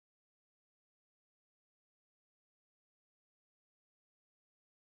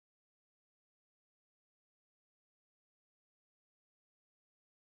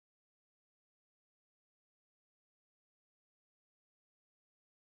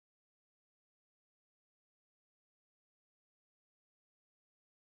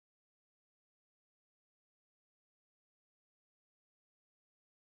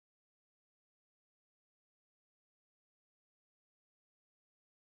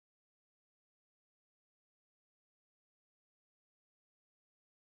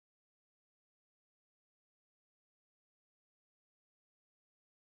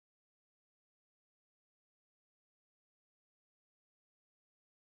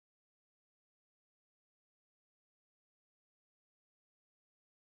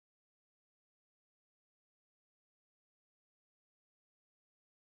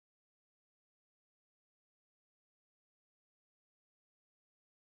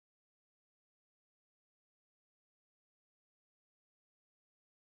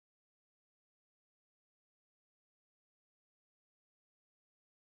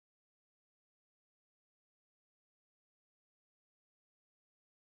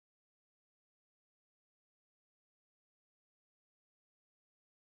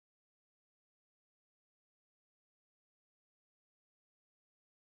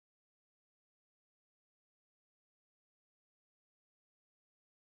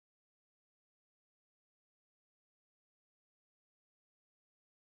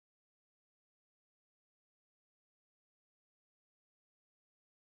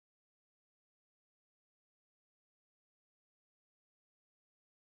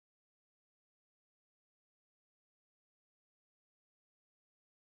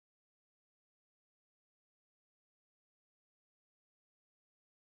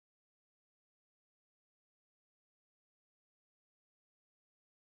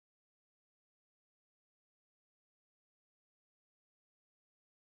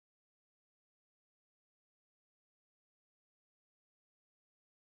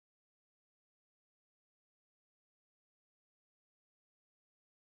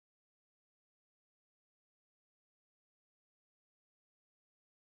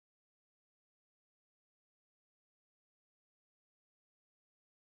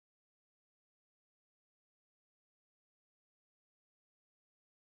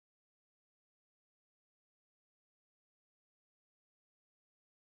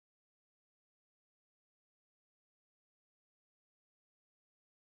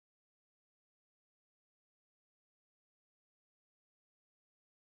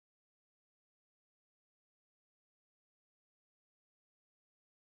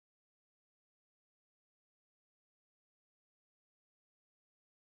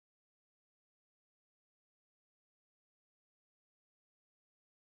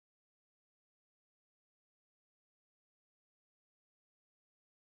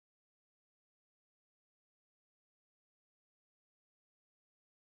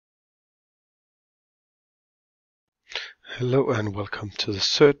Hello and welcome to the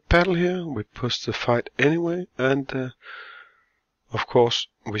third battle here. We pushed the fight anyway, and of course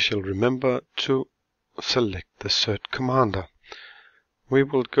we shall remember to select the third commander. We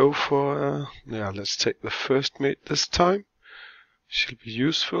will go for, let's take the first mate this time. She'll be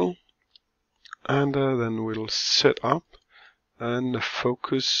useful. And then we'll set up and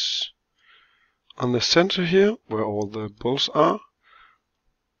focus on the center here, where all the bulls are.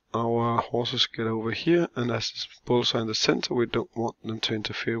 Our horses get over here, and as the bulls are in the center, we don't want them to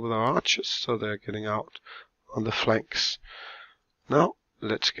interfere with our archers, so they're getting out on the flanks. Now,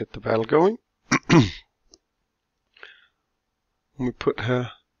 let's get the battle going. We put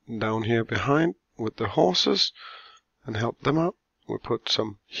her down here behind with the horses and help them out. We put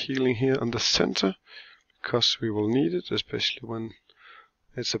some healing here on the center, because we will need it, especially when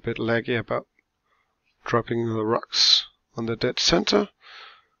it's a bit laggy about dropping the rocks on the dead center.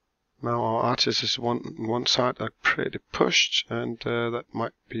 Now our archers is one side are pretty pushed, and that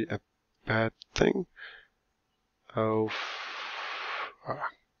might be a bad thing. Well,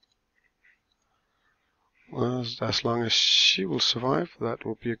 as long as she will survive, that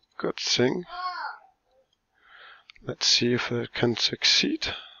will be a good thing. Let's see if it can succeed.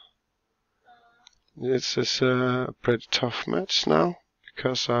 This is a pretty tough match now,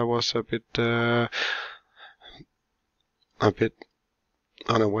 because I was a bit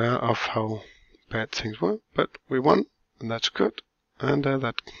unaware of how bad things were, but we won, and that's good, and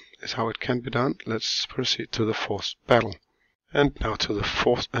that is how it can be done. Let's proceed to the fourth battle. And now to the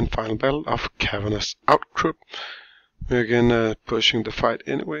fourth and final battle of Cavernous Outcrop. We're again pushing the fight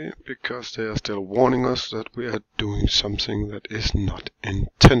anyway, because they are still warning us that we are doing something that is not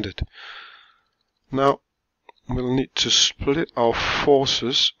intended. Now, we'll need to split our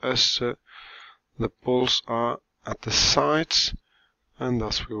forces, as the bulls are at the sides, and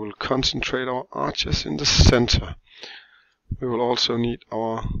thus we will concentrate our archers in the center. We will also need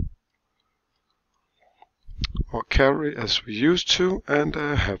our cavalry as we used to, and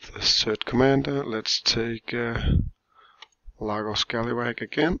have the third commander. Let's take Lago Scallywag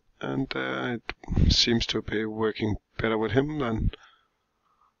again, and it seems to be working better with him than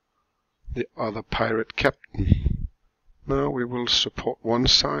the other pirate captain. Now we will support one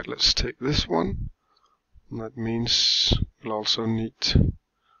side. Let's take this one. That means we'll also need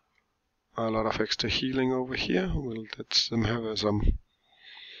a lot of extra healing over here. We'll let them have some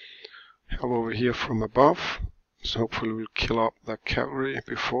help over here from above. So hopefully we'll kill up the cavalry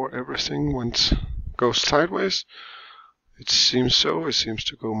before everything goes sideways. It seems so. It seems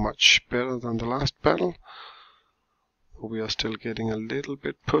to go much better than the last battle. We are still getting a little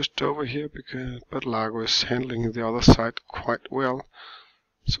bit pushed over here, but Lago is handling the other side quite well.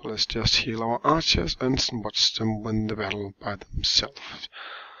 So let's just heal our archers and watch them win the battle by themselves.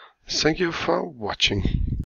 Thank you for watching.